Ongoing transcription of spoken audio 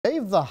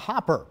Save the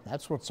hopper.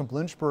 That's what some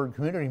Lynchburg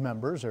community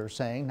members are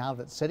saying now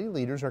that city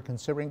leaders are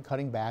considering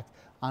cutting back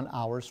on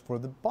hours for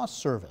the bus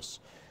service.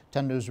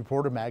 10 News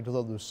reporter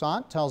Magdala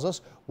Lusant tells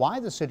us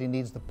why the city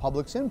needs the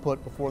public's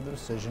input before the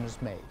decision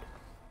is made.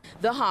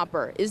 The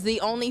Hopper is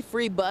the only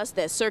free bus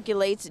that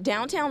circulates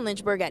downtown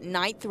Lynchburg at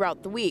night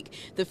throughout the week.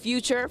 The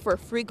future for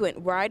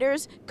frequent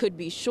riders could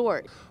be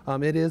short.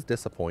 It is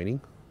disappointing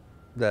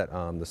that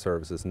the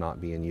service is not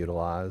being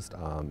utilized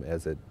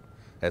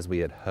as we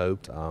had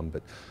hoped,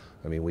 but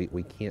I mean,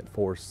 we can't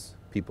force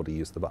people to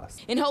use the bus.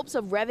 In hopes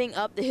of revving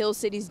up the Hill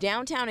City's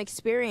downtown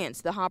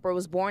experience, the Hopper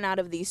was born out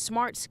of the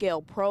Smart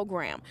Scale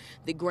program.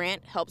 The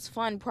grant helps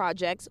fund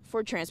projects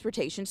for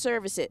transportation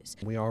services.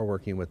 We are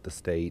working with the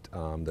state,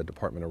 the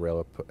Department of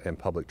Rail and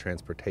Public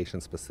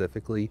Transportation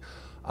specifically,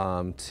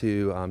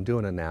 to do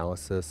an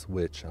analysis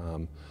which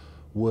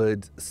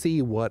would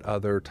see what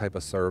other type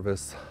of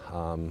service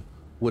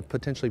would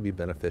potentially be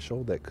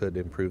beneficial that could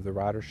improve the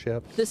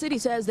ridership. The city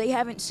says they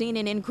haven't seen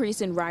an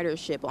increase in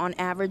ridership. On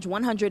average,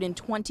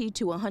 120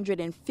 to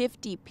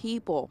 150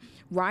 people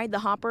ride the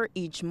Hopper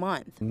each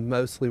month.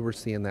 Mostly we're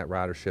seeing that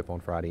ridership on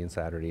Friday and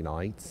Saturday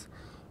nights,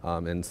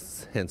 and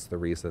hence the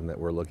reason that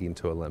we're looking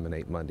to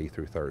eliminate Monday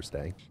through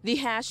Thursday. The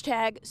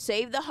hashtag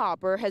Save the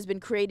Hopper has been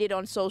created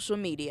on social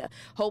media,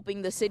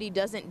 hoping the city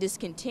doesn't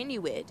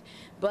discontinue it.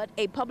 But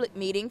a public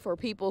meeting for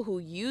people who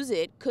use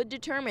it could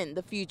determine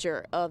the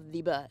future of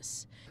the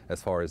bus.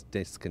 As far as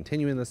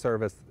discontinuing the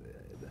service,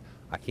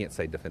 I can't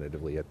say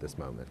definitively at this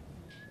moment.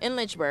 In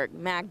Lynchburg,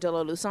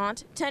 Magdala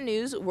Lusant, 10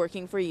 News,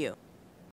 working for you.